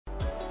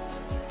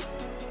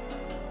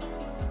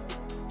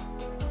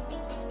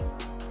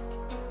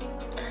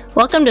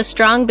Welcome to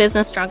Strong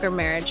Business, Stronger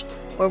Marriage,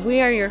 where we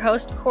are your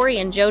hosts,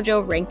 Corey and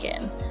JoJo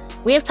Rankin.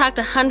 We have talked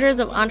to hundreds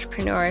of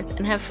entrepreneurs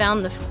and have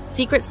found the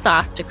secret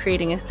sauce to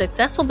creating a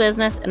successful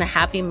business and a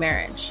happy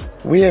marriage.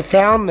 We have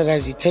found that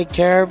as you take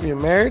care of your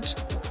marriage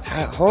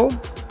at home,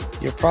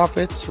 your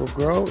profits will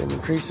grow and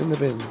increase in the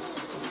business.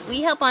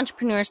 We help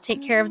entrepreneurs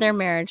take care of their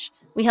marriage.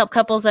 We help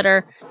couples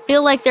that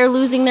feel like they're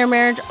losing their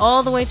marriage,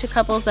 all the way to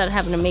couples that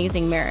have an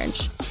amazing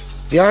marriage.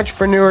 The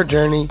entrepreneur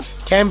journey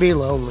can be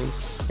lonely,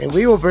 and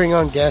we will bring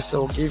on guests that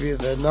will give you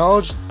the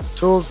knowledge,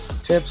 tools,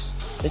 tips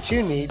that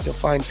you need to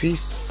find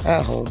peace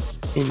at home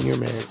in your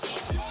marriage.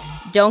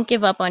 Don't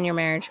give up on your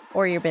marriage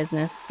or your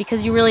business,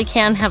 because you really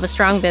can have a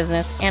strong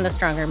business and a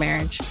stronger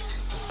marriage.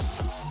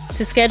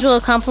 To schedule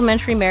a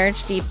complimentary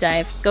marriage deep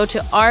dive, go to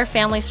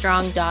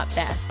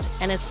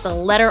ourfamilystrong.best, and it's the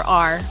letter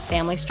R,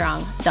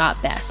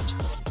 familystrong.best.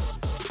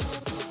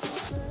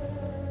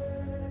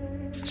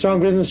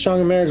 Strong Business,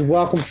 Stronger Marriage.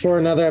 Welcome for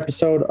another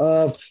episode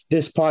of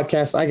this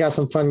podcast. I got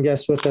some fun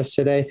guests with us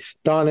today.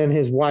 Don and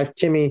his wife,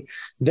 Kimmy,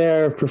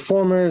 they're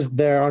performers,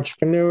 they're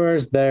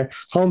entrepreneurs, they're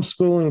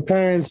homeschooling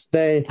parents.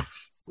 They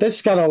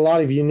just got a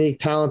lot of unique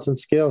talents and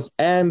skills,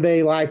 and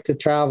they like to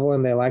travel,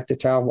 and they like to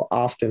travel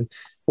often.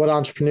 What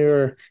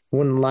entrepreneur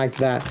wouldn't like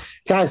that?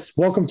 Guys,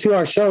 welcome to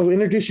our show.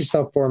 Introduce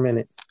yourself for a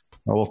minute.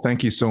 Well,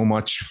 thank you so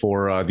much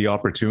for the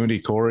opportunity,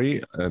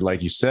 Corey.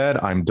 Like you said,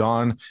 I'm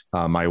Don,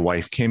 my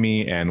wife,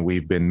 Kimmy, and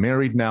we've been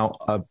married now.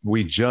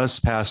 We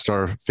just passed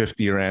our 5th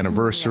year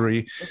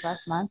anniversary. This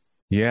last month.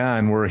 Yeah,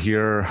 and we're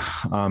here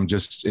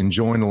just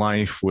enjoying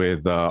life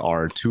with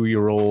our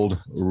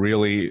 2-year-old,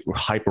 really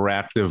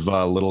hyperactive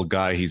little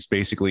guy. He's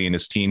basically in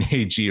his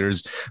teenage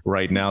years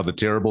right now, the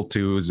terrible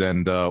twos,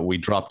 and we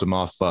dropped him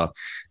off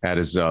at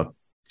his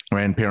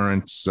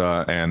grandparents,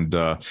 and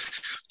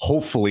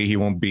hopefully he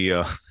won't be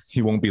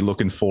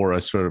looking for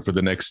us for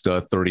the next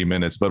 30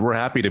 minutes, but we're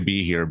happy to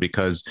be here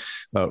because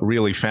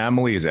really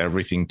family is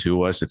everything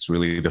to us. It's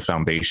really the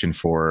foundation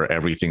for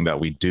everything that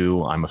we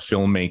do. I'm a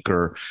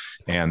filmmaker,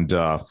 and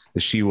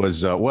she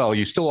was, well,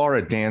 you still are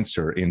a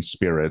dancer in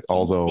spirit,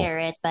 although...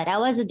 But I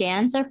was a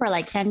dancer for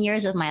like 10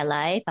 years of my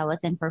life. I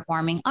was in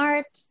performing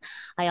arts.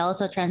 I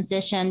also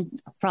transitioned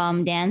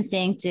from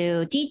dancing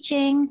to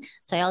teaching.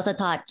 So I also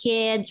taught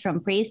kids from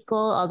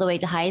preschool all the way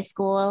to high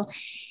school.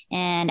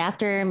 And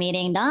after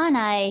meeting Don,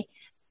 I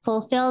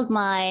fulfilled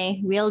my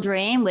real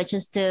dream, which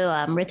is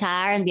to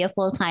retire and be a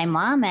full-time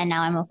mom. And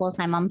now I'm a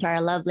full-time mom to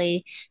our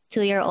lovely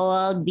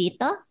 2-year-old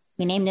Vito.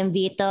 We named him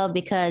Vito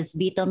because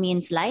Vito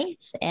means life,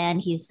 and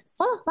he's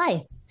full of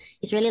life.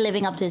 He's really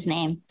living up to his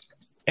name.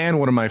 And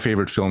one of my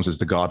favorite films is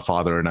The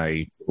Godfather, and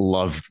I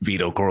love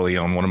Vito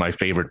Corleone, one of my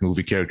favorite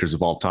movie characters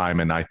of all time,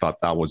 and I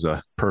thought that was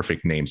a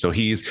perfect name. So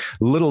he's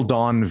Little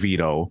Don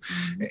Vito.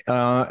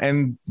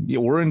 And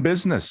we're in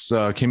business.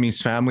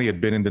 Kimmy's family had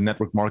been in the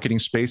network marketing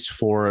space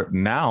for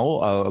now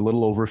a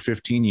little over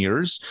 15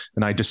 years,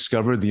 and I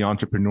discovered the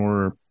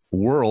entrepreneur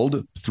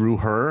world through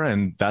her,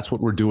 and that's what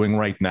we're doing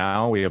right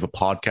now. We have a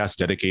podcast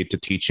dedicated to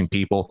teaching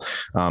people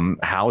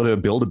how to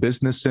build a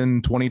business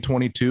in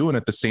 2022, and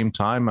at the same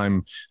time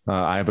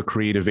I have a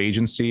creative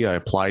agency. I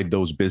applied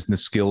those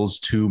business skills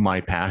to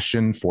my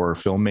passion for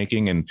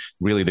filmmaking and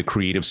really the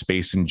creative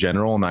space in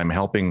general, and I'm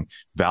helping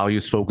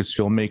values-focused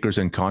filmmakers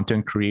and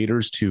content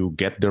creators to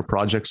get their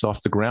projects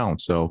off the ground.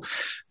 So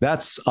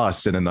that's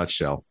us in a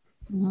nutshell.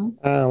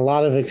 A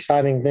lot of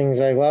exciting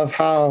things. I love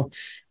how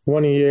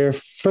one of your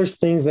first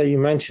things that you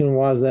mentioned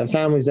was that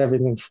family's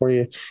everything for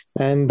you.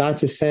 And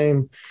that's the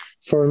same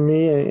for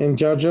me and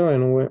JoJo.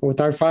 And with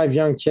our 5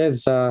 young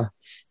kids,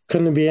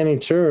 couldn't be any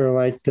truer.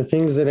 Like, the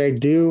things that I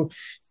do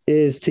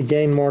is to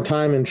gain more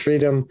time and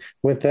freedom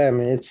with them.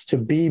 It's to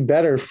be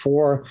better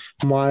for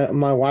my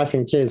wife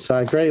and kids. So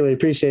I greatly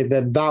appreciate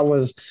that. That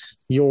was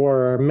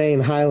your main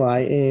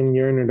highlight in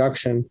your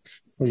introduction.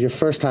 Your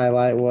first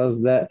highlight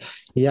was that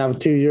you have a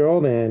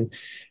 2-year-old and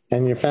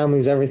your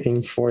family's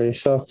everything for you.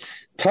 So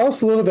tell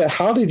us a little bit,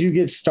 how did you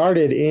get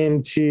started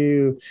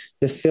into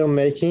the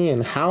filmmaking,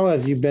 and how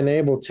have you been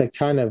able to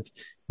kind of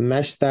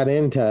mesh that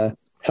into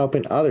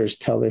helping others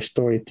tell their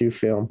story through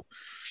film?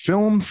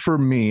 Film for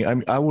me,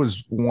 I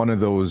was one of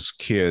those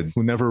kids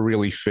who never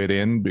really fit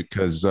in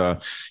because,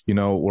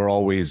 we're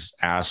always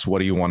asked, what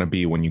do you want to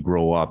be when you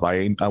grow up?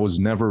 I was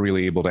never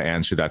really able to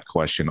answer that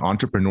question.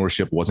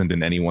 Entrepreneurship wasn't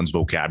in anyone's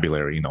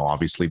vocabulary.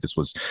 Obviously this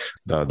was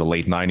the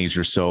late 90s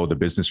or so. The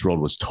business world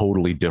was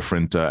totally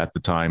different at the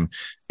time.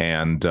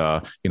 And,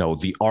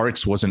 the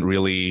arts wasn't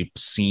really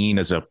seen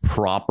as a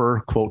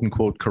proper, quote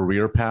unquote,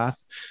 career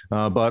path.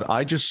 But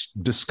I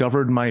just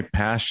discovered my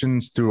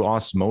passions through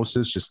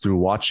osmosis, just through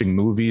watching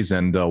movies.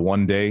 And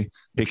one day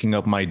picking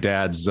up my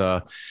dad's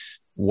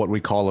what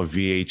we call a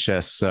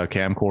VHS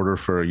camcorder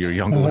for your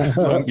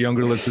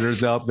younger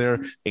listeners out there,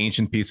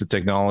 ancient piece of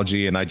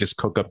technology. And I just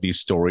cook up these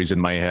stories in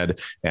my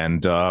head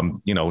and,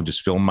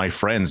 just film my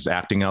friends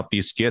acting out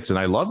these skits. And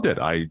I loved it.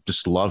 I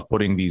just love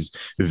putting these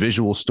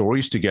visual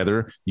stories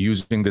together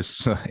using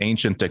this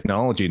ancient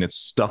technology, and it's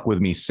stuck with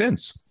me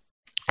since.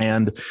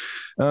 And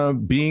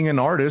being an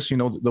artist,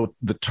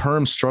 the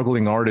term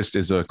struggling artist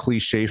is a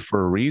cliche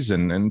for a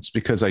reason. And it's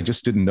because I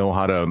just didn't know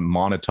how to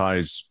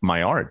monetize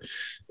my art.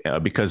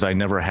 Because I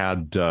never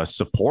had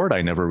support.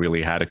 I never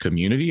really had a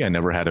community. I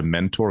never had a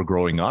mentor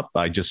growing up.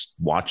 I just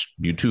watched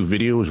YouTube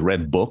videos,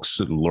 read books,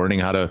 learning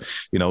how to,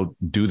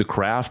 do the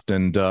craft.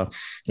 And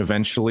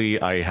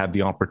eventually I had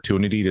the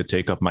opportunity to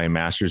take up my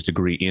master's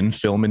degree in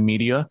film and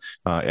media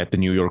at the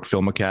New York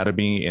Film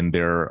Academy in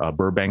their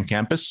Burbank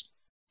campus.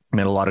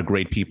 Met a lot of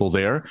great people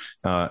there,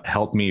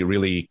 helped me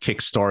really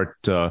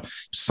kickstart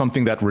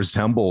something that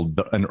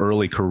resembled an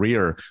early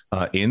career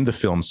in the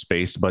film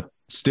space. But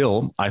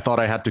still, I thought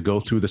I had to go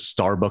through the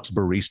Starbucks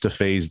barista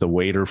phase, the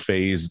waiter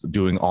phase,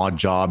 doing odd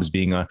jobs,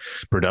 being a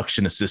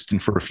production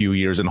assistant for a few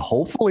years, and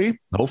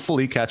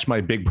hopefully catch my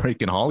big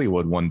break in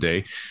Hollywood one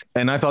day.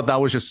 And I thought that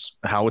was just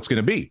how it's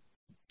going to be.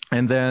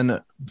 And then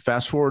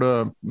fast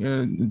forward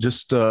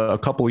just a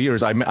couple of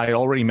years, I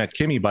already met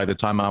Kimmy by the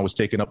time I was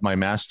taking up my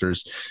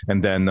master's.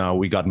 And then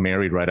we got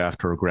married right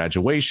after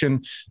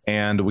graduation.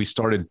 And we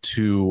started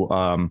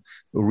to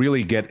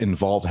really get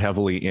involved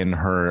heavily in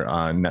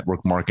her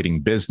network marketing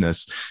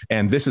business.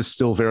 And this is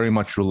still very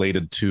much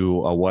related to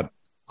what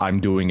I'm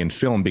doing in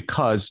film,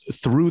 because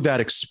through that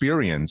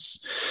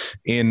experience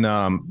in,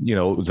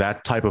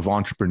 that type of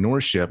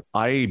entrepreneurship,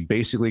 I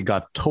basically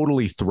got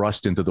totally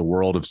thrust into the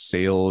world of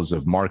sales,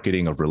 of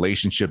marketing, of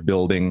relationship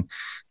building,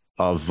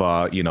 of,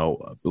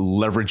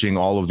 leveraging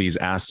all of these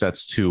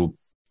assets to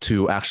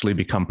actually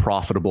become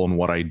profitable in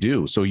what I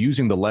do. So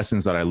using the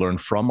lessons that I learned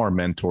from our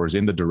mentors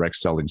in the direct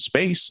selling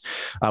space,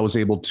 I was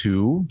able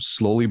to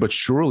slowly but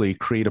surely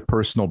create a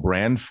personal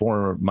brand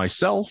for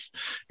myself.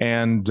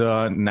 And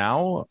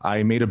now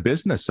I made a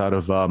business out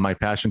of my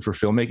passion for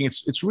filmmaking.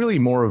 It's really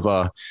more of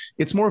a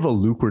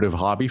lucrative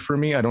hobby for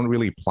me. I don't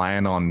really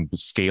plan on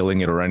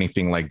scaling it or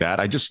anything like that.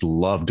 I just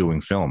love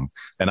doing film,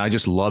 and I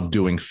just love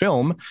doing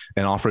film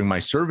and offering my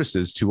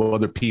services to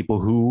other people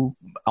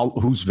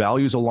whose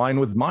values align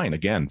with mine.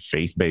 Again,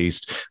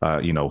 faith-based,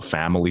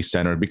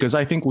 family-centered, because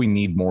I think we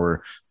need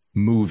more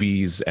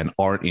movies and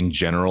art in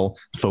general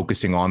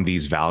focusing on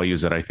these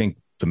values that I think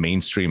the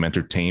mainstream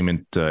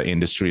entertainment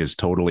industry is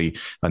totally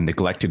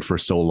neglected for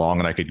so long.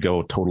 And I could go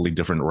a totally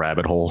different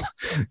rabbit hole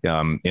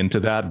into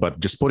that,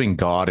 but just putting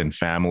God and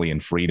family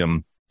and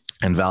freedom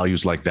and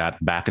values like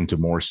that back into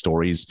more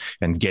stories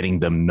and getting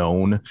them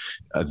known,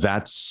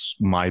 that's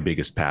my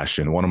biggest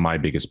passion, one of my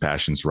biggest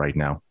passions right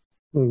now.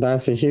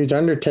 That's a huge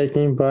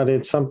undertaking, but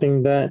it's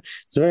something that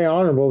is very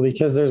honorable,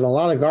 because there's a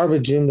lot of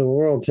garbage in the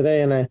world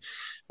today. And I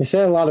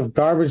say a lot of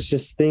garbage,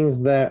 just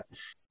things that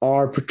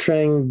are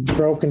portraying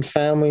broken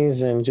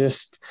families and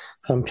just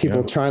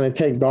people trying to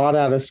take God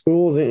out of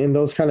schools and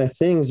those kind of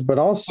things, but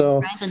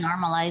also trying to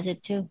normalize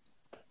it too.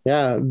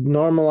 Yeah,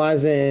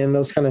 normalize it and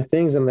those kind of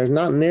things. And there's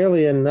not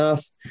nearly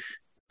enough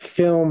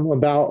film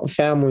about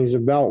families,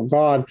 about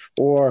God,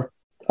 or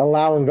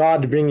allowing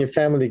God to bring your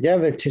family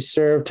together to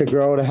serve, to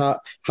grow, to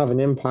have an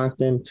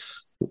impact. And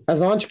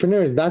as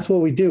entrepreneurs, that's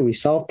what we do. We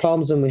solve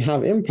problems and we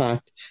have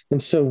impact.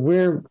 And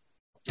so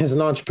as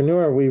an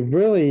entrepreneur, we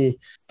really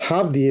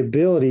have the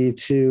ability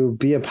to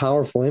be a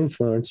powerful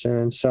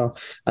influencer. And so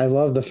I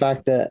love the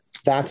fact that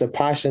that's a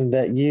passion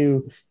that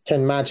you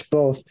can match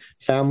both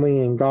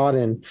family and God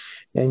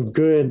and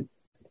good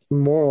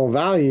moral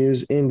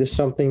values into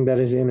something that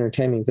is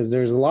entertaining, because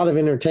there's a lot of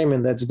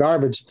entertainment that's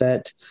garbage,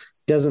 that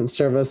doesn't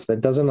serve us, that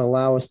doesn't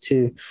allow us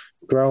to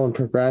grow and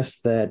progress,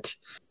 that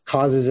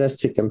causes us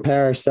to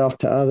compare ourselves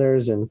to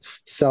others and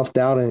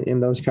self-doubt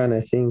and those kind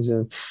of things.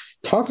 And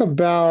talk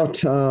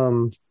about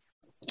a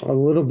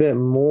little bit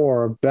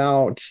more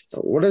about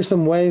what are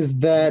some ways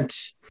that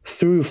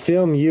through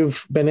film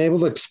you've been able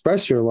to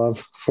express your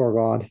love for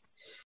God.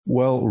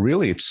 Well,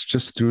 really, it's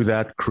just through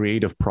that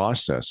creative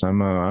process.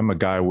 I'm a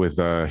guy with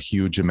a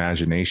huge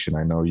imagination.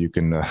 I know you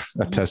can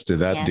attest to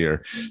that,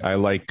 dear. I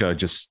like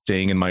just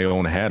staying in my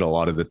own head a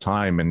lot of the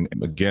time. And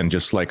again,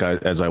 just like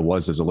as I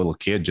was as a little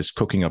kid, just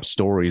cooking up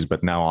stories.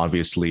 But now,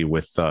 obviously,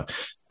 with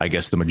I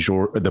guess the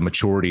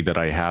maturity that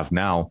I have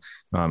now,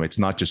 it's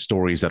not just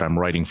stories that I'm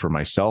writing for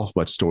myself,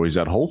 but stories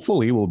that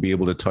hopefully will be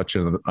able to touch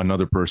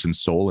another person's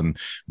soul and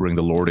bring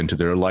the Lord into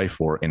their life,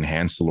 or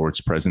enhance the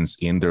Lord's presence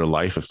in their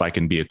life. If I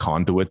can be a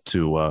conduit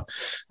to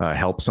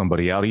help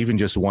somebody out, even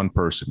just one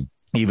person,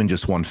 even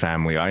just one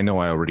family, I know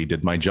I already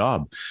did my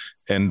job.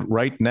 And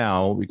right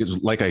now, because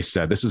like I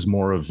said, this is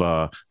more of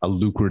a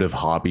lucrative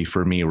hobby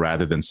for me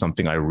rather than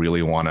something I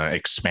really want to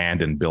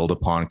expand and build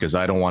upon, because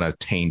I don't want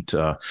to taint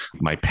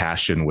my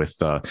passion with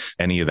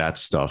any of that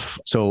stuff.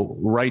 So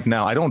right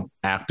now, I don't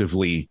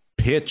actively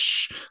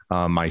pitch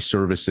my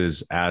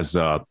services as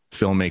a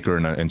filmmaker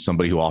and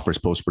somebody who offers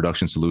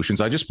post-production solutions.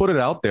 I just put it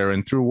out there,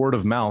 and through word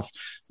of mouth,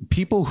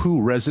 people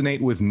who resonate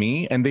with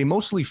me, and they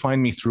mostly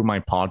find me through my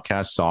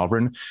podcast,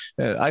 Sovereign.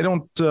 I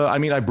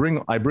bring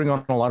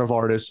on a lot of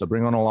artists, I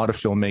bring on a lot of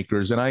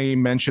filmmakers, and I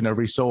mention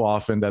every so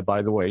often that,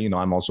 by the way,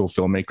 I'm also a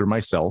filmmaker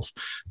myself,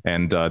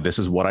 and this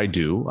is what I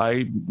do.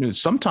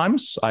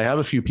 Sometimes I have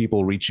a few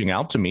people reaching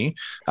out to me.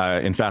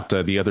 In fact,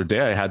 the other day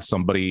I had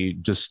somebody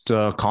just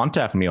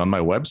contact me on my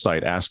website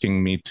website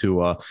asking me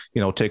to,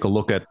 take a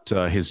look at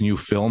his new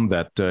film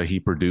that he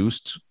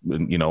produced,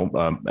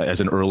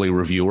 as an early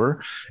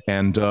reviewer.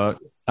 And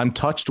I'm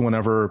touched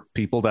whenever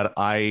people that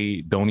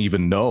I don't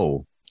even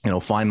know,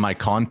 find my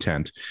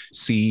content,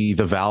 see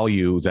the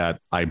value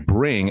that I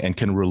bring and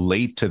can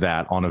relate to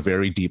that on a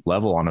very deep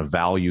level, on a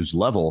values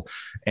level,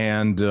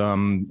 and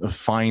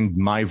find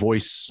my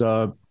voice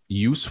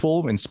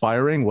useful,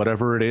 inspiring,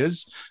 whatever it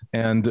is.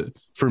 And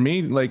for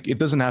me, like, it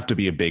doesn't have to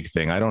be a big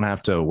thing. I don't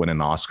have to win an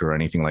Oscar or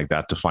anything like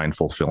that to find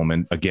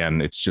fulfillment.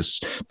 Again, it's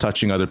just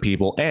touching other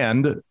people,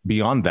 and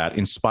beyond that,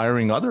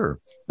 inspiring other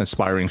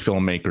aspiring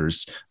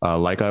filmmakers,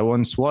 like I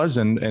once was,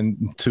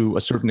 and to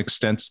a certain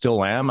extent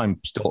still am. I'm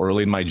still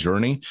early in my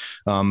journey,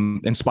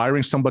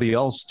 inspiring somebody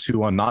else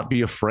to not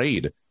be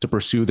afraid to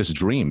pursue this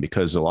dream,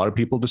 because a lot of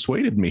people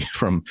dissuaded me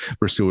from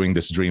pursuing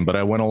this dream, but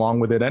I went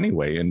along with it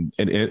anyway.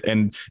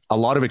 And a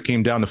lot of it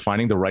came down to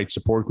finding the right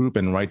support group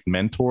and right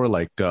mentor,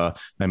 like I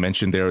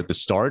mentioned there at the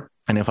start.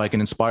 And if I can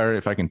inspire,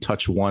 if I can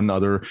touch one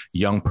other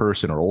young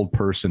person or old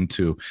person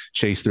to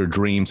chase their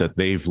dreams that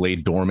they've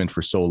laid dormant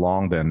for so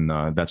long, then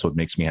that's what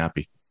makes me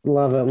happy.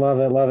 Love it, love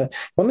it, love it.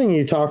 One thing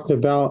you talked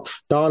about,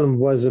 Don,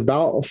 was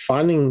about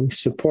finding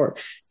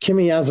support.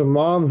 Kimmy, as a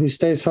mom who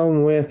stays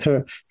home with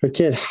her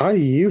kid, how do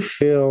you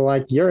feel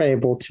like you're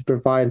able to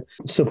provide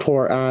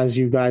support as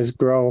you guys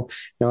grow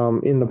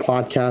in the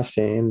podcast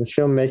and the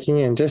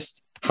filmmaking and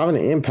just having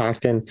an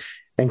impact and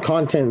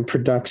content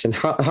production?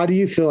 How do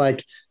you feel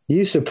like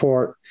you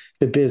support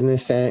the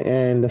business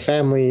and the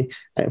family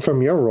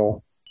from your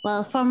role?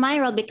 Well, from my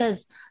role,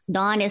 because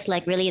Don is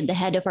like really the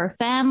head of our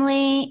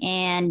family,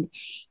 and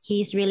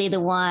he's really the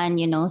one,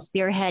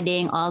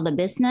 spearheading all the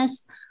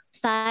business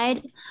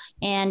side.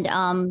 And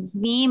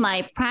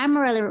my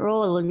primary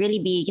role would really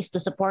be just to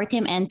support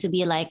him and to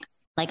be like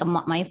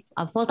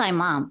a full-time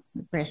mom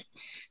first.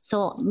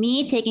 So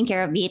me taking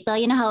care of Vito,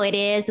 you know how it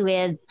is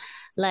with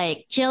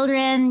like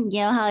children,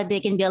 how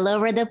they can be all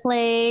over the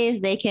place.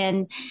 They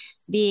can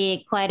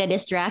be quite a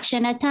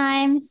distraction at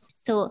times.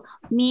 So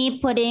me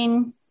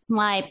putting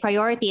my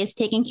priority is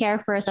taking care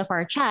first of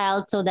our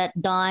child so that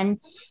Don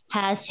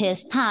has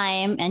his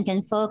time and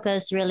can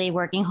focus really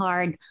working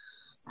hard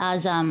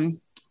as on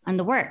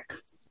the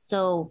work.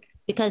 So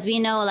because we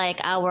know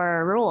like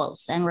our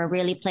roles and we're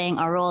really playing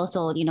our role,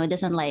 so it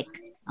doesn't like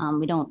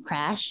we don't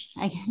crash,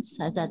 I guess.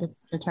 Is that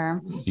the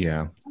term?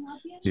 Yeah.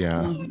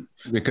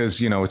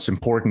 Because it's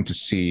important to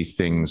see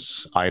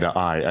things eye to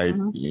eye.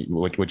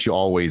 What you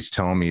always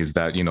tell me is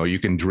that you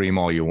can dream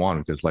all you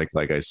want, because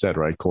like I said,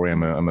 right, Corey,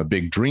 I'm a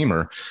big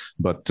dreamer,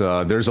 but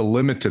there's a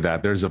limit to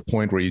that. There's a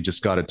point where you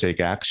just got to take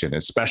action,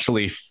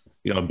 especially if,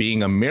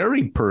 being a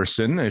married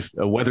person, if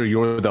whether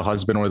you're the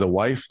husband or the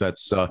wife,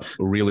 that's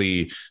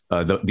really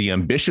the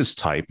ambitious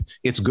type.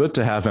 It's good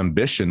to have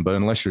ambition, but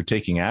unless you're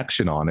taking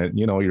action on it,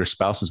 your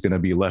spouse is going to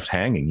be left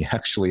hanging. You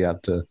actually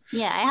have to.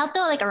 Yeah, I have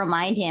to like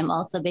remind him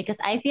also, because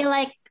I feel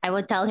like I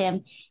would tell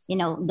him,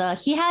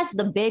 he has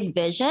the big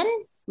vision.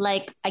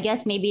 Like, I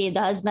guess maybe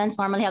the husbands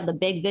normally have the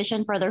big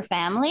vision for their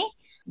family,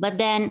 but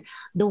then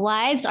the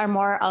wives are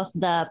more of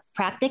the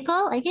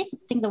practical. I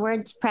think the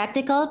word's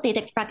practical. They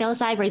take the practical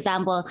side. For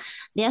example,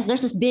 yes,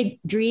 there's this big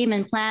dream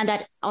and plan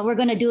that, we're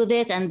going to do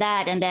this and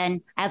that. And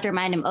then I have to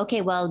remind him,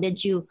 okay, well,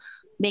 did you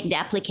make the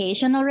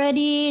application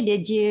already?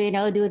 Did you,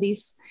 do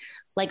these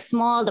like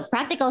the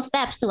practical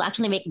steps to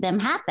actually make them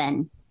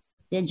happen?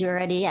 Did you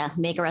already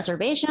make a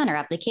reservation or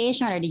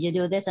application, or did you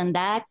do this and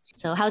that?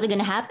 So how's it going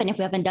to happen if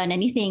we haven't done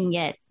anything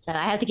yet? So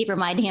I have to keep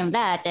reminding him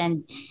that.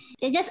 And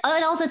it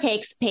also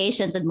takes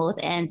patience at both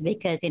ends,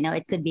 because,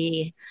 it could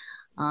be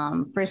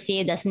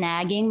perceived as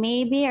nagging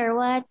maybe or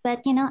what.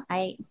 But,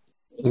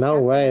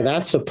 no way.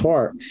 That's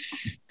support.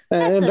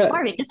 That's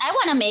support, because I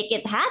want to make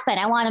it happen.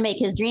 I want to make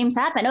his dreams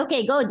happen.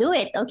 Okay, go do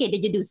it. Okay,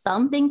 did you do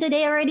something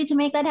today already to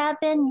make that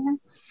happen?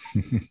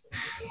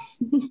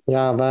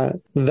 Yeah,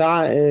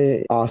 that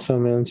is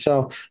awesome. And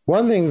so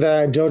one thing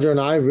that Jojo and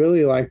I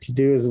really like to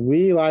do is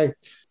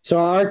so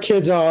our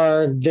kids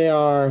they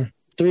are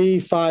 3,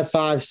 5,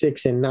 5,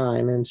 6, and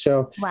 9. And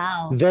so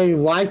they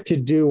like to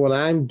do what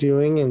I'm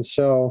doing. And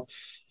so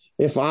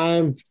if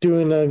I'm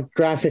doing a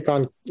graphic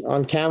on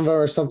Canva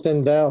or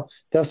something, they'll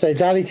say,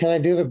 Daddy, can I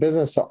do the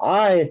business? So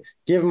I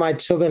give my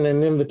children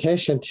an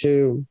invitation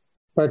to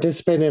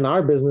participate in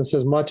our business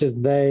as much as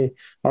they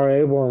are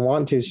able and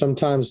want to.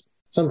 Sometimes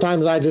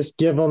I just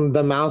give them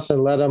the mouse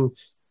and let them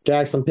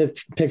drag some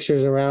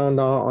pictures around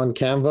on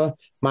Canva.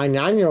 My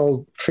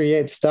 9-year-old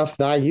creates stuff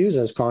that I use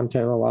as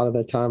content a lot of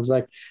the times,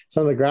 like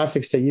some of the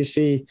graphics that you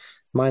see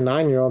my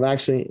 9-year-old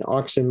actually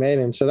made.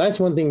 And so that's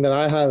one thing that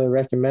I highly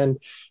recommend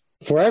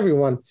for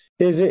everyone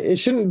is it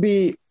shouldn't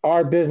be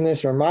our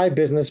business or my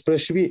business, but it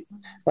should be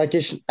like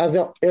as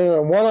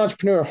a one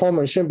entrepreneur home,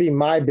 it shouldn't be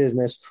my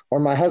business or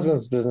my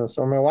husband's business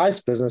or my wife's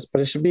business, but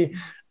it should be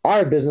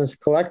our business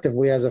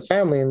collectively as a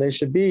family. And there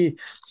should be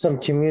some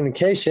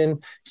communication,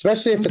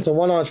 especially if it's a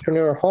one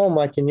entrepreneur home,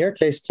 like in your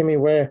case, Kimmy,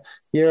 where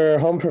you're a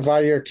home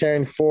provider, you're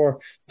caring for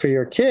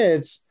your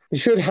kids. you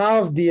should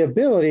have the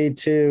ability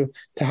to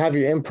have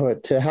your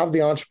input, to have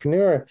the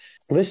entrepreneur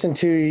listen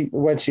to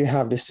what you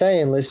have to say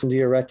and listen to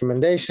your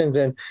recommendations,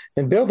 and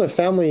build a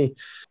family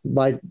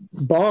like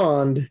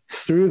bond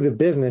through the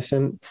business.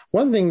 And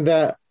one thing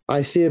that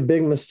I see a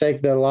big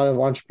mistake that a lot of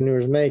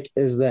entrepreneurs make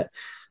is that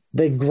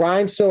they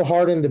grind so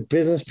hard in the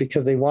business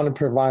because they want to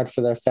provide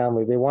for their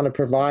family. They want to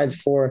provide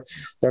for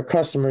their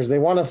customers. They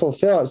want to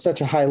fulfill at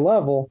such a high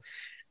level.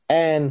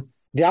 And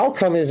the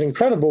outcome is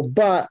incredible,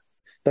 but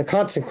the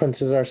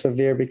consequences are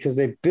severe because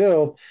they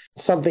build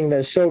something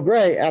that's so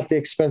great at the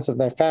expense of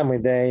their family.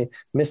 They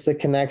miss the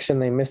connection,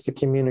 they miss the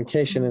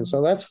communication. And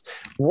so that's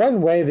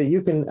one way that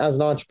you can, as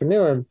an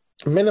entrepreneur,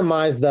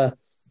 minimize the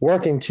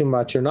working too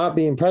much or not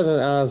being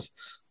present as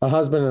a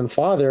husband and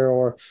father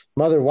or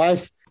mother,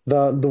 wife.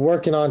 The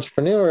working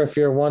entrepreneur, if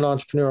you're one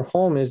entrepreneur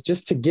home, is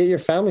just to get your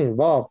family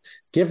involved,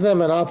 give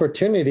them an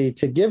opportunity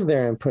to give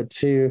their input,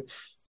 to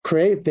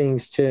create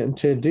things,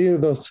 to do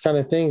those kind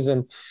of things.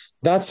 And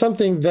that's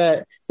something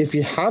that if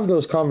you have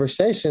those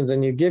conversations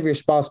and you give your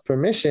spouse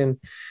permission,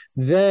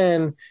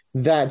 then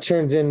that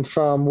turns in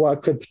from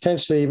what could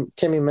potentially,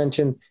 Kimmy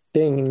mentioned,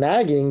 being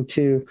nagging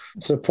to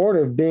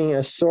supportive, being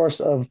a source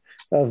of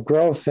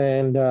growth.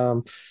 And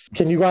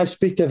can you guys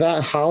speak to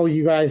that, how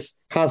you guys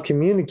have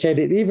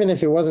communicated, even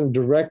if it wasn't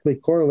directly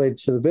correlated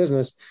to the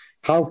business,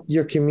 how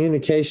your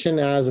communication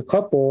as a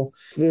couple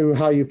through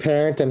how you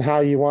parent and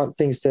how you want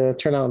things to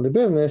turn out in the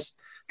business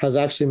has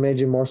actually made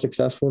you more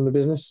successful in the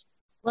business?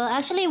 Well,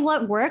 actually,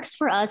 what works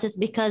for us is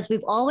because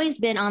we've always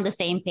been on the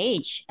same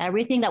page.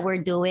 Everything that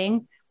we're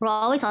doing, we're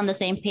always on the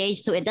same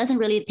page. So it doesn't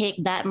really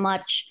take that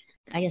much,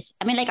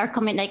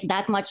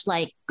 that much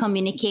like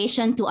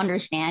communication to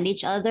understand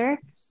each other.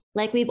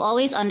 Like we've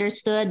always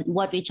understood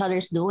what each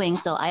other's doing.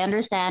 So I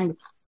understand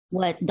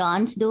what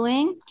Don's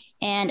doing.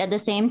 And at the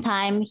same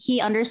time,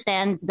 he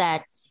understands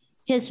that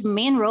his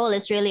main role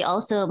is really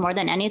also more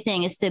than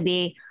anything is to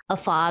be a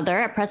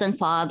father, a present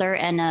father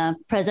and a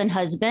present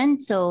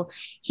husband. So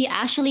he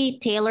actually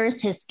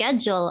tailors his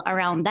schedule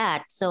around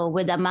that. So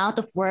with the amount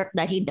of work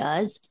that he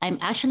does, I'm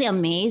actually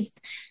amazed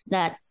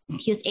that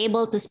he's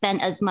able to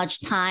spend as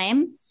much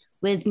time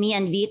with me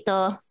and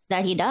Vito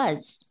that he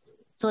does.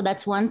 So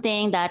that's one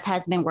thing that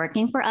has been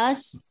working for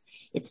us.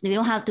 We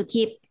don't have to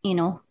keep,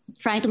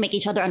 trying to make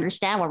each other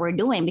understand what we're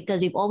doing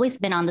because we've always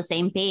been on the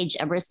same page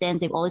ever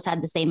since. We've always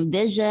had the same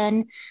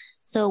vision.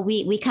 So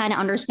we kind of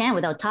understand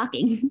without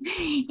talking.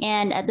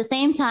 And at the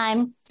same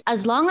time,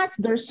 as long as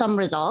there's some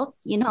result,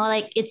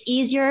 it's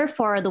easier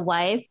for the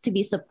wife to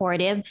be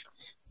supportive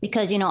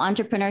because,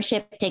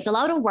 entrepreneurship takes a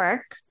lot of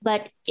work.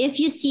 But if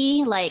you see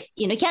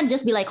you can't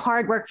just be like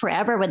hard work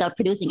forever without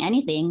producing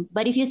anything.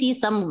 But if you see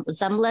some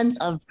semblance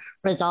of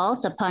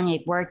results upon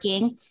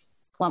working,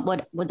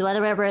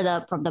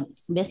 whatever from the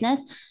business,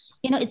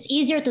 it's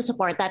easier to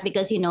support that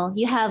because,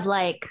 you have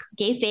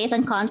faith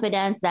and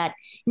confidence that,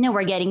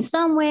 we're getting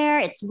somewhere,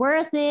 it's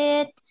worth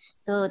it.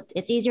 So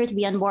it's easier to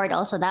be on board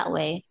also that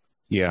way.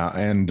 Yeah.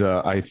 And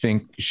I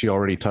think she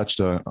already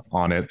touched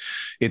on it.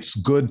 It's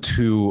good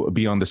to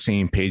be on the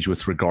same page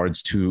with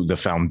regards to the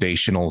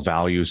foundational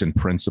values and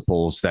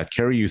principles that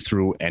carry you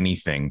through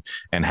anything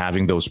and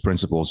having those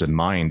principles in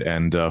mind.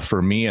 And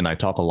for me, and I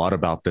talk a lot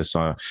about this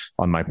on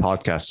my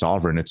podcast,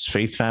 Sovereign, it's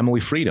faith, family,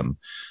 freedom.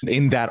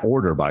 In that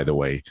order, by the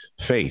way,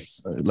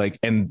 faith,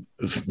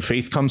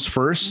 faith comes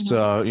first,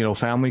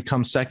 family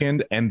comes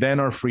second, and then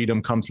our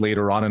freedom comes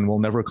later on, and we'll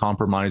never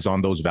compromise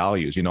on those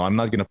values. I'm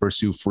not going to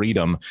pursue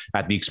freedom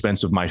at the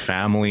expense of my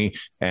family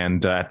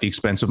and at the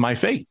expense of my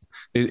faith.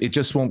 It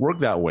just won't work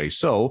that way.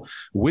 So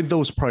with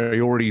those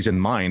priorities in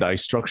mind, I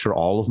structure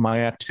all of my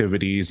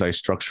activities, I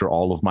structure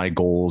all of my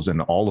goals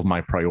and all of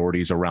my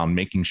priorities around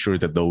making sure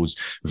that those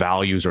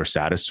values are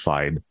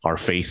satisfied, our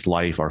faith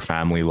life, our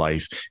family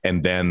life.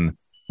 And then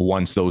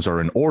once those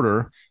are in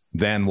order,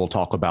 then we'll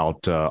talk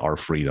about our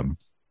freedom.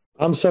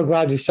 I'm so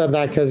glad you said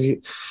that because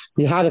you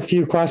had a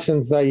few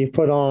questions that you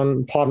put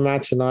on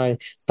Podmatch, and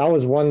that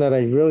was one that I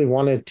really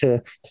wanted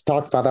to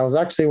talk about. That was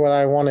actually what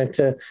I wanted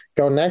to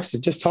go next,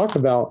 to just talk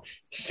about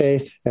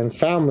faith and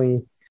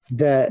family,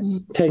 that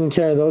taking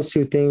care of those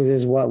two things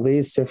is what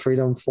leads to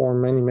freedom for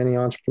many, many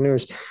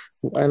entrepreneurs.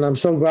 And I'm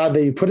so glad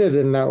that you put it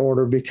in that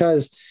order,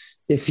 because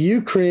if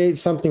you create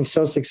something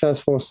so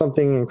successful,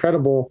 something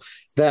incredible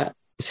that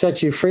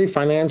sets you free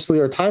financially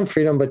or time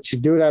freedom, but you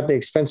do it at the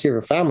expense of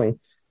your family,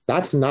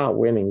 that's not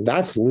winning.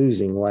 That's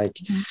losing.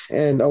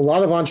 And a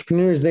lot of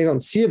entrepreneurs, they don't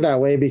see it that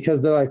way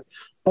because they're like,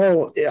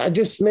 oh, I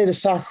just made a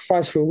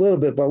sacrifice for a little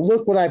bit, but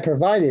look what I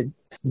provided.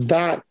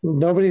 That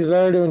nobody's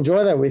there to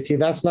enjoy that with you.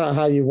 That's not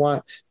how you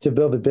want to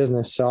build a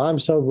business. So I'm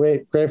so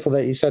grateful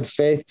that you said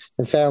faith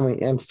and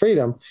family and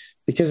freedom,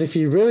 because if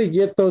you really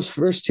get those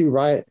first two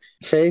right,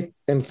 faith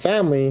and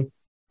family,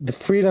 the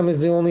freedom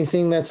is the only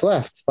thing that's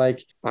left.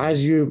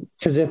 Because you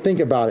think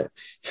about it,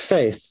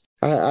 faith,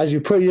 as you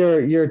put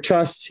your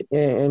trust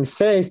in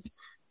faith,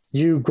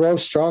 you grow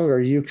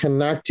stronger, you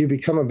connect, you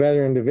become a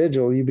better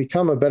individual, you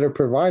become a better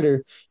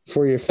provider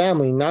for your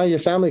family. Now your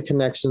family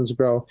connections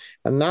grow.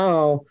 And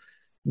now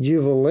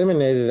you've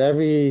eliminated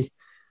every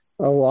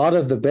a lot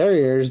of the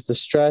barriers, the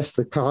stress,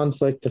 the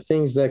conflict, the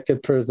things that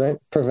could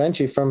prevent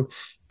you from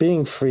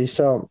being free.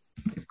 So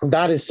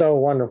that is so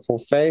wonderful.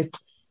 Faith,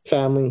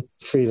 family,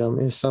 freedom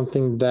is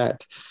something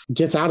that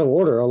gets out of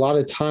order a lot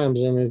of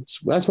times. And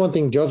that's one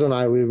thing Jojo and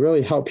I, we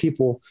really help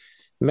people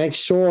make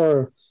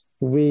sure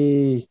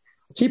we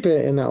keep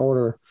it in that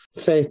order.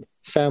 Faith,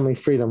 family,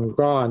 freedom,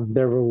 God,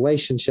 their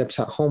relationships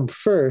at home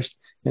first,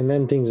 and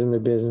then things in their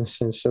business.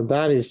 And so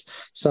that is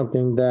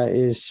something that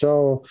is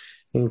so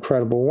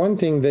incredible. One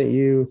thing that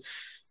you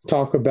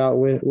talk about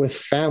with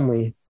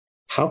family,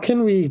 how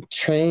can we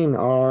train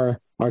our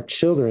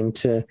children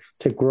to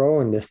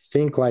grow and to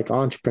think like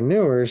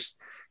entrepreneurs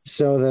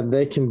so that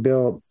they can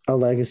build a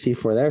legacy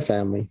for their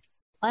family?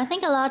 I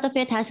think a lot of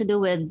it has to do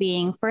with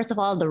being, first of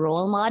all, the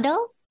role model,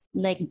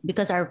 like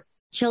because our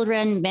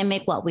children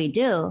mimic what we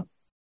do.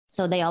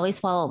 So they always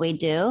follow what we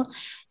do.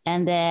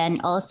 And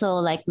then also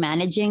like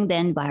managing the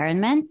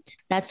environment.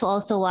 That's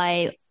also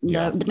why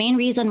the main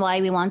reason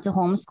why we want to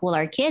homeschool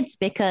our kids,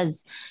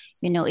 because,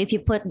 you know, if you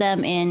put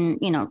them in,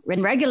 you know,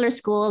 in regular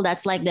school,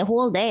 that's like the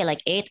whole day,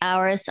 like 8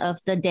 hours of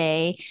the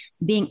day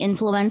being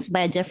influenced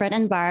by a different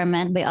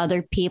environment, by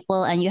other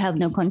people, and you have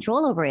no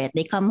control over it.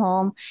 They come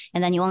home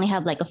and then you only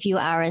have like a few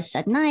hours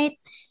at night,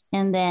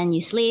 and then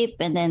you sleep,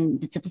 and then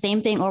it's the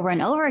same thing over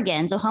and over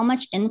again. So how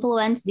much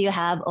influence do you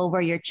have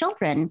over your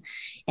children,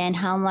 and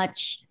how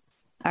much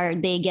are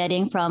they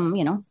getting from,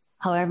 you know,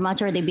 however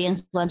much are they being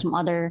influenced from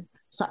other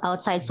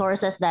outside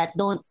sources that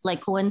don't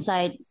like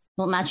coincide,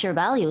 don't match your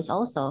values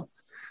also?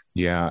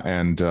 Yeah,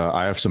 and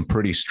I have some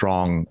pretty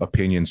strong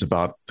opinions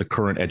about the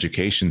current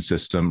education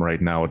system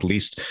right now, at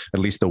least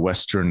the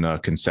Western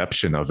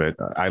conception of it.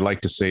 I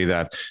like to say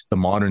that the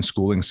modern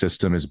schooling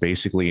system is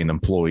basically an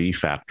employee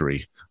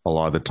factory a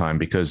lot of the time,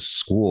 because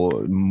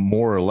school,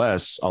 more or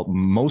less,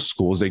 most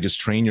schools, they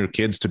just train your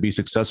kids to be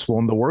successful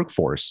in the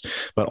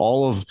workforce. But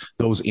all of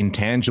those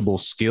intangible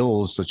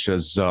skills, such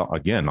as,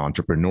 again,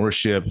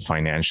 entrepreneurship,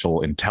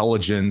 financial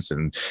intelligence,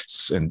 and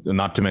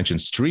not to mention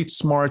street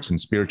smarts and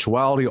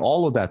spirituality,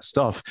 all of that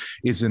stuff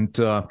isn't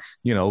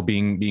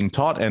being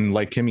taught. And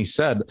like Kimmy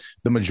said,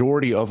 the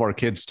majority of our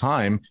kids'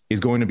 time is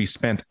going to be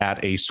spent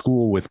at a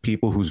school with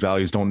people whose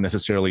values don't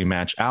necessarily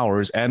match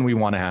ours, and we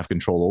want to have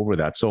control over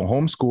that. So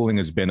homeschooling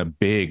has been a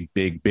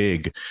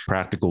big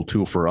practical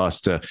tool for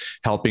us to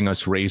helping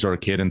us raise our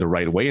kid in the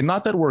right way. And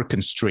not that we're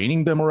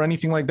constraining them or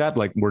anything like that,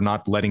 like we're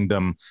not letting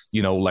them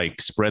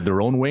spread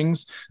their own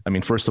wings. I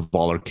mean, first of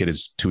all, our kid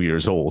is 2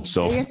 years old,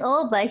 so 2 years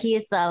old, but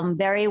he's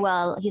very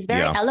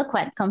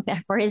eloquent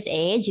compared for his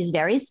age. He's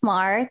very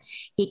smart.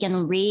 He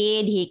can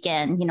read. He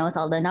knows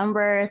all the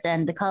numbers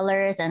and the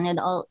colors and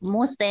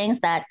most things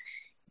that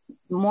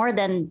more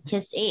than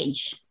his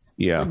age.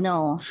 Yeah.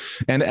 No.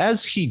 And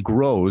as he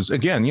grows,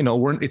 again,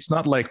 it's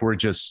not like we're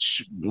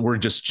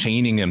just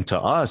chaining him to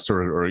us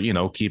or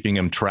keeping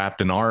him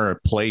trapped in our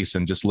place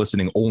and just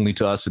listening only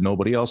to us and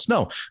nobody else.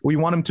 No, we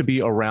want him to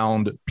be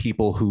around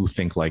people who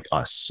think like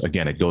us.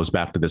 Again, it goes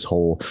back to this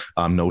whole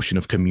notion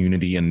of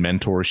community and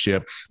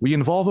mentorship. We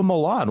involve him a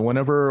lot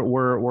whenever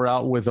we're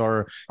out with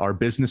our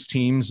business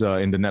teams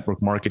in the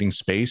network marketing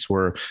space,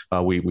 where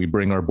we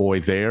bring our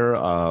boy there.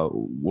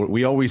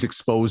 We always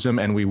expose him,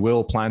 and we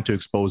will plan to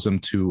expose him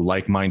to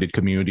like-minded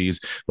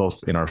communities,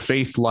 both in our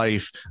faith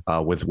life,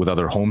 with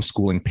other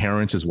homeschooling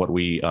parents is what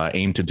we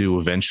aim to do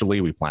eventually.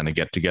 We plan to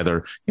get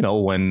together,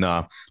 when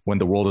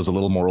the world is a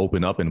little more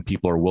open up and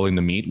people are willing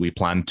to meet. We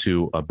plan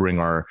to bring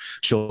our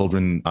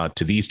children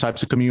to these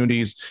types of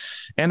communities.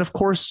 And of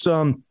course,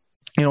 in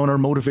our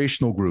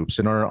motivational groups,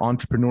 in our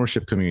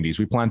entrepreneurship communities,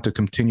 we plan to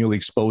continually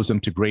expose them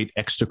to great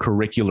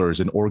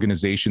extracurriculars and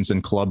organizations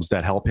and clubs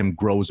that help him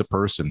grow as a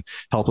person,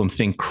 help him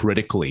think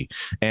critically.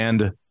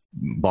 And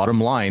bottom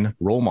line,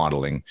 role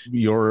modeling.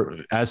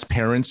 As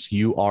parents,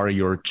 you are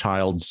your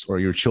child's or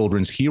your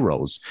children's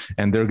heroes,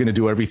 and they're going to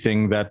do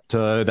everything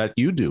that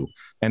you do.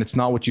 And it's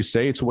not what you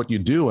say, it's what you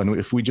do. And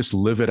if we just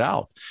live it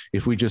out,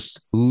 if we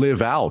just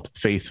live out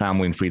faith,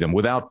 family, and freedom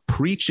without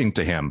preaching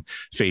to him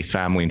faith,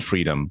 family, and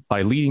freedom,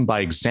 by leading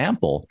by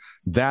example,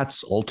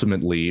 that's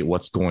ultimately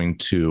what's going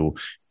to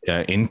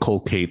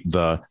inculcate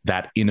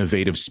that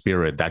innovative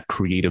spirit, that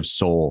creative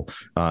soul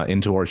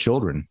into our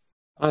children.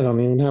 I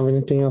don't even have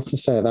anything else to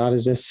say. That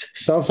is just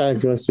so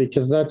fabulous,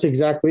 because that's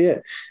exactly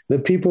it. The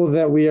people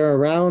that we are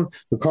around,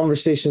 the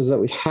conversations that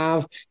we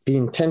have, the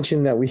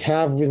intention that we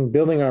have in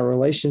building our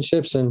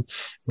relationships and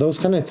those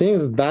kind of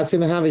things, that's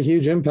going to have a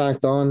huge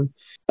impact on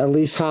at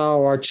least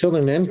how our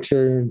children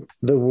enter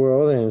the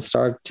world and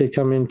start to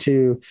come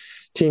into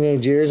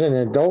teenage years and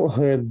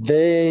adulthood.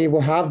 They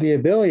will have the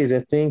ability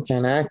to think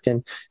and act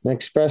and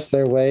express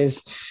their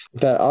ways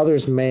that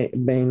others may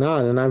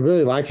not. And I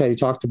really like how you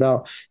talked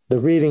about the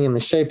reading and the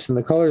shapes and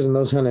the colors and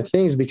those kind of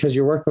things, because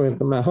you're working with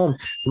them at home.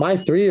 My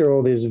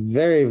 3-year-old is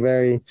very,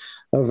 very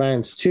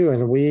advanced too.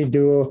 And we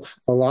do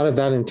a lot of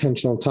that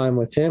intentional time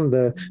with him,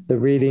 the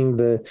reading,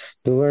 the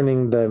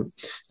learning,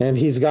 and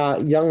he's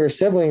got younger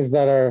siblings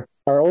that are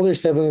our older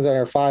siblings that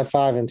are 5,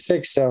 5, and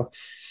 6. So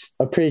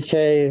a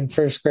pre-K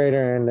first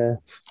grader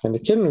and a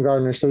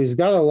kindergartner. So he's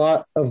got a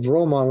lot of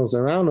role models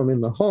around him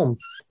in the home.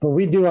 But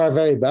we do our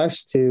very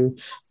best to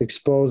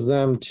expose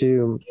them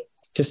to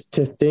just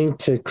to think,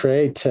 to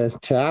create,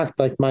 to act.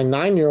 Like my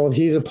 9-year-old,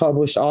 he's a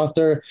published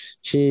author.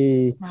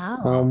 He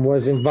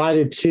was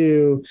invited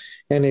to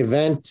an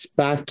event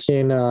back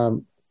in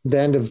the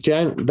end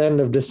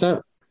of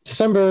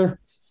December.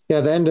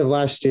 Yeah, the end of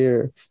last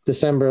year,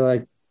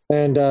 December,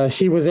 and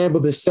he was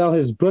able to sell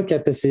his book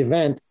at this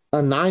event. A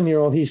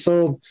 9-year-old, he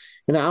sold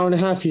in an hour and a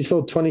half, he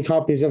sold 20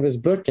 copies of his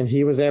book, and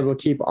he was able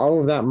to keep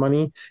all of that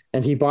money,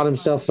 and he bought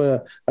himself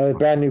a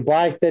brand new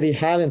bike that he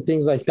had and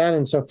things like that.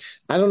 And so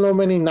I don't know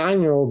many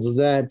 9-year-olds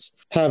that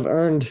have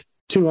earned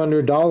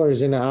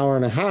 $200 in an hour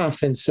and a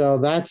half. And so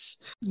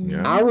that's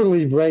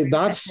hourly rate.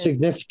 That's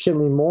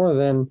significantly more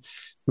than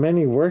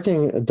many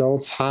working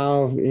adults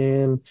have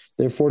in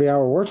their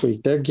 40-hour work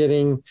week. They're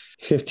getting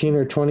 15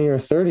 or 20 or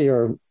 30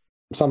 or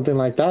something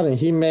like that. And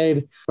he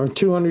made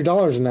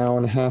 $200 an hour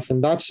and a half.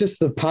 And that's just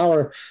the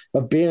power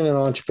of being an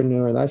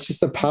entrepreneur. That's just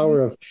the power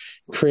of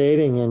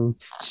creating and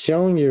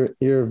showing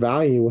your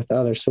value with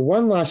others. So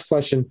one last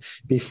question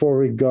before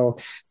we go.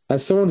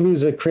 As someone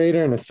who's a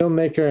creator and a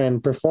filmmaker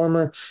and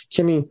performer,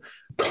 Kimmy,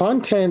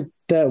 content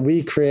that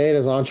we create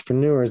as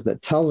entrepreneurs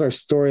that tells our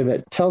story,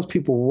 that tells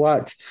people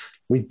what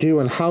we do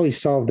and how we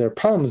solve their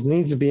problems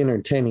needs to be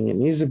entertaining. It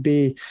needs to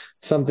be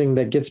something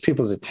that gets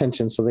people's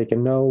attention so they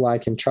can know,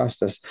 like, and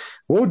trust us.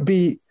 What would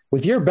be,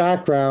 with your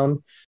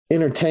background,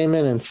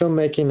 entertainment and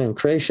filmmaking and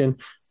creation,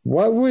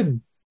 what would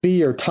be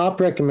your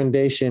top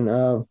recommendation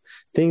of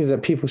things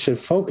that people should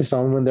focus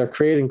on when they're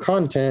creating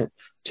content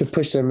to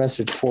push their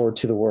message forward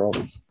to the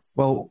world?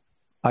 Well,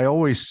 I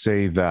always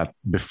say that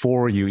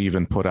before you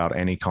even put out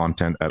any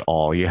content at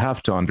all, you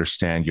have to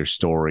understand your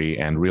story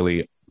and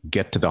really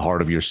get to the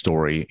heart of your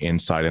story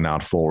inside and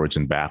out, forwards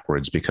and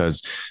backwards,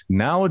 because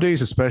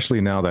nowadays,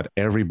 especially now that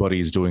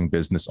everybody's doing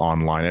business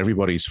online,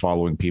 everybody's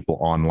following people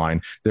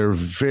online, they're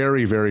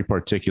very, very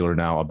particular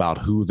now about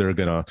who they're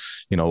going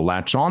to,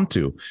 latch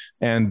onto.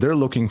 And they're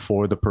looking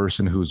for the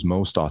person who's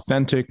most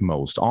authentic,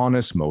 most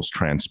honest, most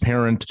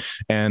transparent,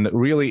 and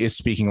really is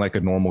speaking like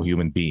a normal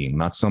human being,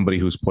 not somebody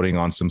who's putting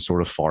on some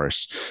sort of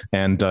farce.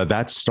 And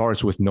that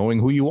starts with knowing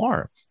who you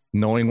are,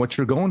 knowing what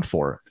you're going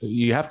for.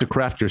 You have to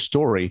craft your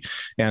story.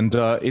 And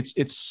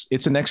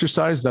it's an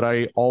exercise that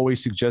I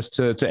always suggest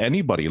to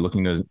anybody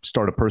looking to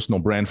start a personal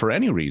brand for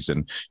any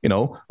reason.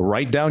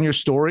 Write down your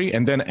story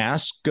and then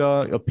ask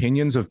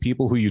opinions of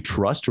people who you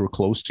trust or are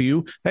close to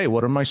you. Hey,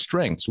 what are my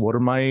strengths? What are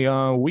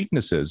my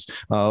weaknesses?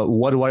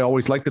 What do I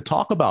always like to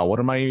talk about? What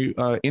are my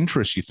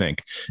interests, you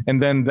think?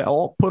 And then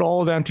put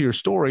all of that into your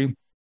story.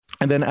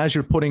 And then as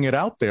you're putting it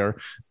out there,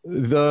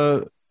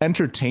 the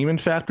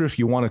entertainment factor, if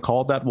you want to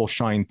call it that, will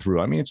shine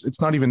through. I mean,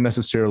 it's not even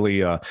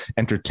necessarily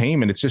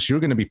entertainment. It's just you're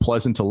going to be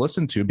pleasant to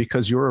listen to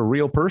because you're a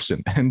real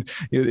person. And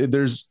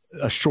there's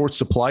a short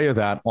supply of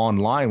that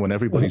online when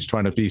everybody's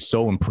trying to be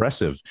so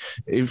impressive.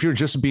 If you're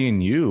just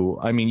being you,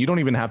 I mean, you don't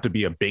even have to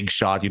be a big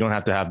shot. You don't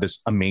have to have this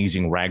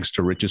amazing rags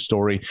to riches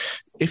story.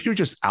 If you're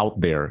just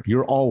out there,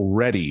 you're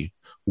already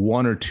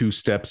one or two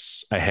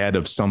steps ahead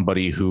of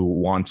somebody who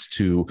wants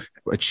to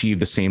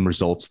achieve the same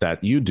results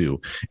that you do.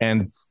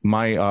 And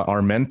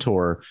our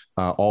mentor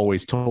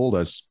always told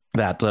us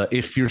that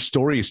if your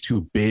story is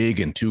too big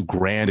and too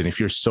grand, and if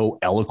you're so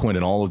eloquent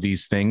in all of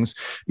these things,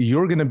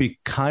 you're going to be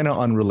kind of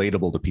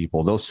unrelatable to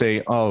people. They'll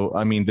say, oh,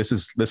 I mean,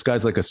 this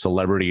guy's like a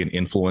celebrity and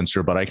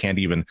influencer, but I can't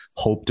even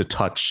hope to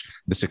touch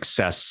the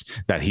success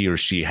that he or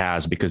she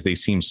has because they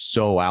seem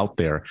so out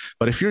there.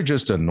 But if you're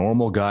just a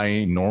normal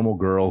guy, normal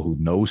girl who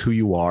knows who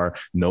you are,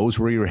 knows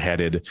where you're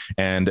headed,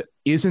 and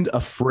isn't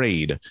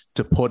afraid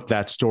to put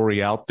that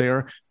story out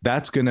there,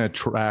 that's going to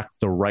attract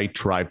the right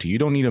tribe to you. You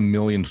don't need 1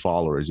 million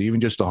followers, even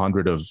just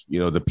 100 of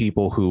the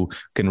people who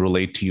can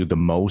relate to you the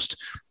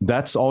most.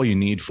 That's all you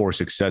need for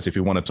success. If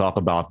you want to talk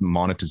about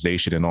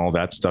monetization and all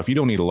that stuff, you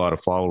don't need a lot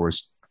of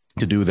followers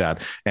to do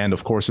that. And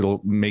of course,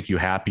 it'll make you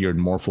happier and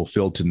more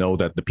fulfilled to know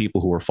that the people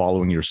who are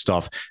following your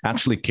stuff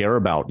actually care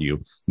about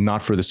you,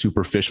 not for the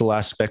superficial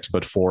aspects,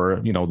 but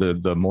for,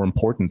 the more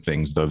important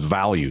things, the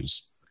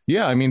values.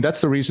 Yeah, I mean,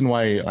 that's the reason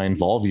why I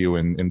involve you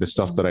in the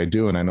stuff that I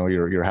do. And I know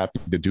you're happy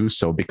to do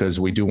so, because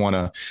we do want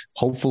to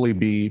hopefully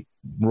be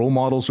role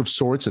models of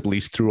sorts, at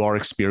least through our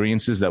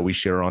experiences that we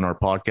share on our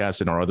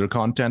podcast and our other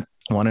content.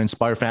 I want to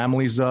inspire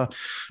families all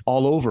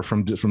over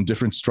from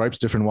different stripes,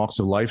 different walks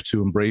of life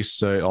to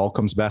embrace, it all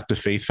comes back to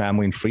faith,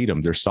 family, and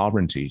freedom, their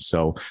sovereignty.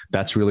 So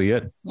that's really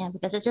it. Yeah,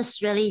 because it's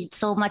just really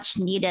so much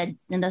needed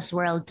in this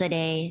world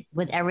today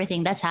with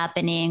everything that's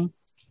happening.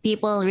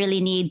 People really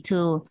need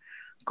to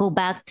go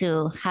back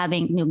to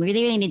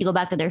really need to go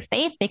back to their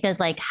faith,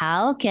 because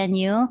how can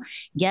you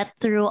get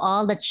through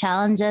all the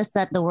challenges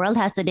that the world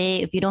has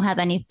today if you don't have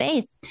any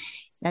faith?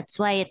 That's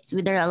why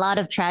there are a lot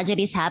of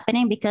tragedies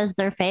happening, because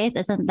their faith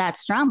isn't that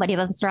strong. But if you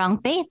have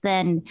strong faith,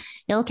 then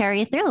it'll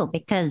carry you through,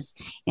 because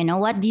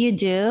what do you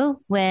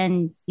do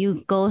when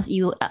you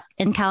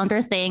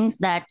encounter things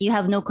that you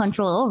have no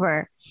control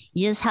over?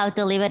 You just have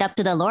to leave it up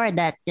to the Lord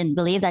and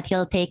believe that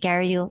he'll take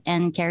care of you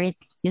and carry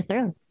you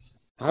through.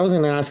 I was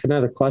going to ask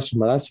another question,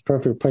 but that's the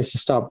perfect place to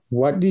stop.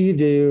 What do you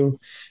do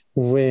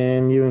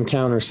when you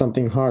encounter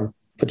something hard?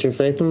 Put your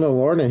faith in the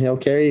Lord and he'll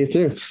carry you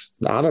through.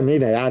 I don't need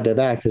to add to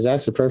that because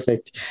that's the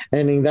perfect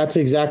ending. That's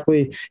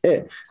exactly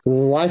it.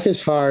 Life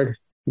is hard.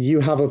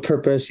 You have a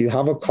purpose. You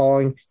have a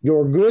calling.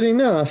 You're good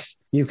enough.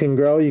 You can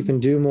grow. You can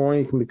do more.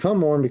 You can become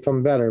more and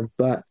become better.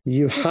 But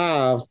you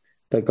have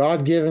the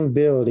God-given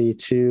ability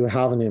to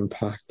have an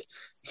impact.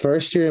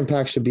 First, your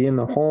impact should be in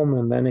the home,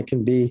 and then it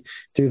can be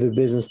through the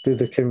business, through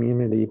the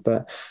community.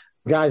 But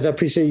guys, I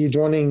appreciate you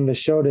joining the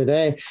show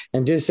today.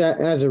 And just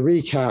as a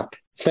recap,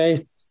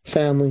 faith,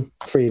 family,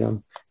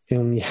 freedom. And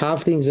when you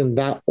have things in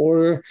that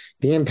order,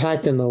 the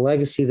impact and the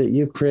legacy that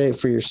you create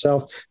for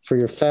yourself, for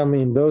your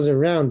family, and those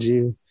around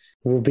you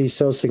will be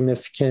so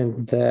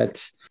significant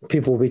that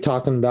people will be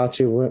talking about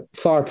you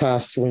far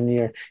past when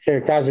you're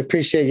here. Guys,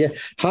 appreciate you.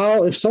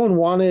 If someone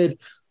wanted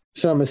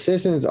some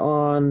assistance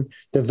on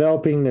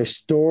developing their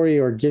story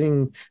or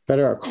getting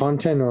better at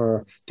content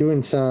or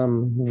doing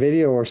some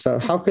video or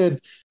stuff, how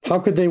could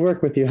they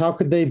work with you? How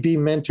could they be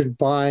mentored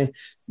by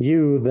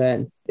you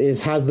that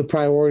has the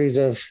priorities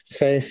of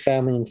faith,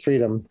 family, and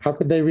freedom? How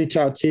could they reach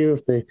out to you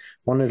if they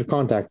wanted to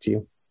contact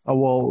you?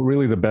 Well,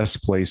 really the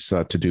best place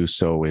to do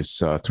so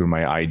is through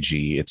my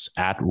IG. It's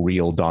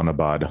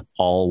 @RealDonabud,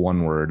 all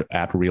one word,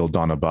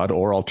 @RealDonabud,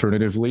 or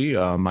alternatively,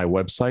 my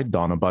website,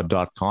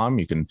 donabud.com.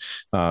 You can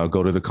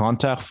go to the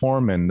contact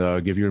form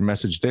and give your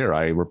message there.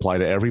 I reply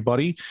to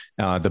everybody.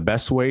 The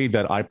best way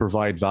that I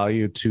provide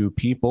value to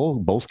people,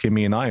 both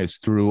Kimmy and I, is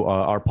through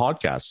our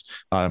podcasts.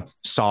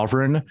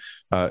 Sovereign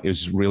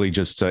is really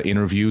just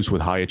interviews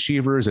with high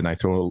achievers, and I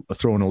throw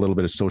in a little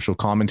bit of social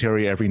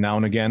commentary every now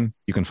and again.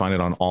 You can find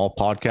it on all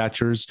podcatchers.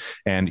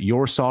 And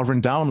Your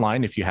Sovereign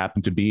Downline, if you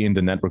happen to be in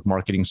the network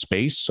marketing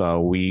space,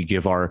 we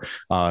give our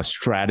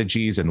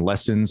strategies and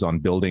lessons on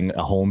building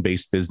a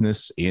home-based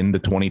business in the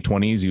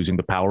 2020s using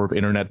the power of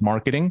internet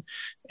marketing.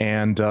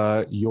 And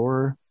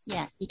your you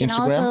can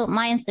Instagram? also,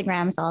 my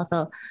Instagram is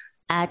also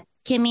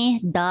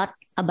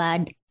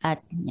 @kimmy.abad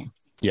at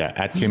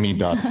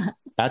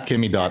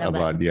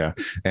Kimmy.abad. Yeah.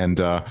 And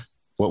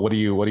what do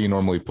you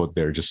normally put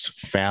there? Just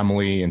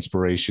family,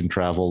 inspiration,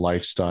 travel,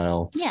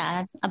 lifestyle.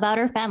 Yeah, about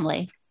our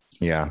family.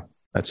 Yeah,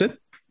 that's it.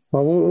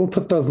 Well, we'll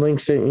put those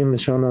links in the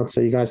show notes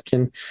so you guys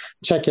can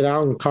check it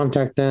out and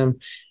contact them.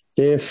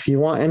 If you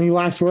want any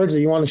last words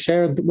that you want to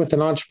share with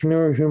an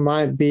entrepreneur who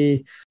might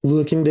be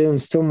looking to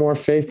instill more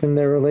faith in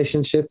their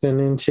relationship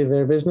and into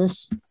their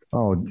business.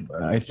 Oh,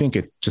 I think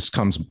it just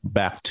comes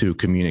back to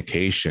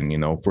communication.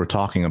 If we're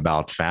talking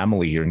about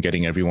family here and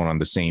getting everyone on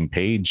the same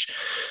page,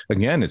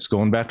 again, it's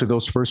going back to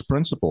those first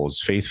principles,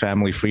 faith,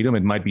 family, freedom.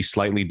 It might be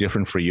slightly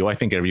different for you. I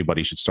think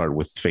everybody should start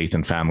with faith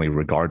and family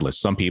regardless.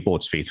 Some people,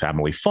 it's faith,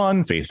 family,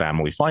 fun, faith,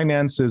 family,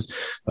 finances,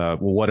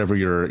 whatever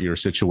your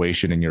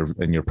situation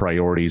and your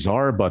priorities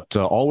are. But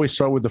always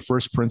start with the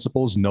first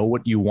principles, know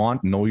what you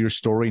want, know your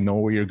story, know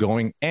where you're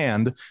going,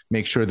 and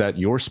make sure that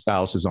your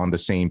spouse is on the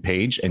same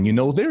page and you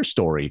know their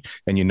story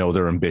and you know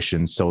their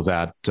ambitions, so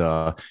that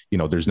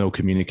there's no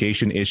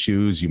communication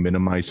issues. You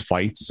minimize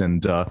fights,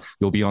 and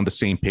you'll be on the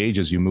same page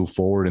as you move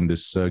forward in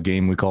this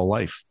game we call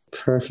life.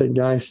 Perfect,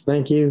 guys.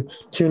 Thank you.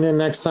 Tune in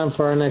next time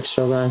for our next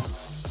show, guys.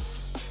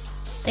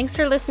 Thanks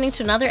for listening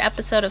to another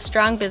episode of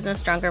Strong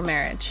Business, Stronger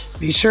Marriage.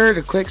 Be sure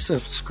to click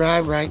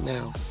subscribe right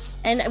now.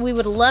 And we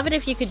would love it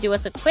if you could do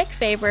us a quick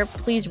favor.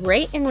 Please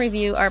rate and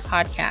review our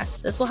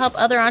podcast. This will help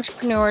other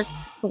entrepreneurs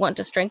who want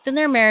to strengthen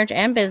their marriage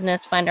and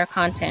business find our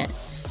content.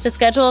 To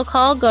schedule a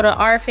call, go to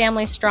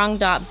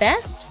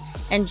ourfamilystrong.best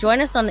and join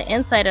us on the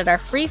inside at our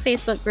free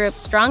Facebook group,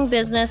 Strong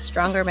Business,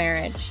 Stronger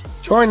Marriage.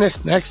 Join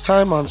us next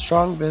time on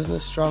Strong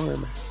Business, Stronger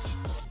Marriage.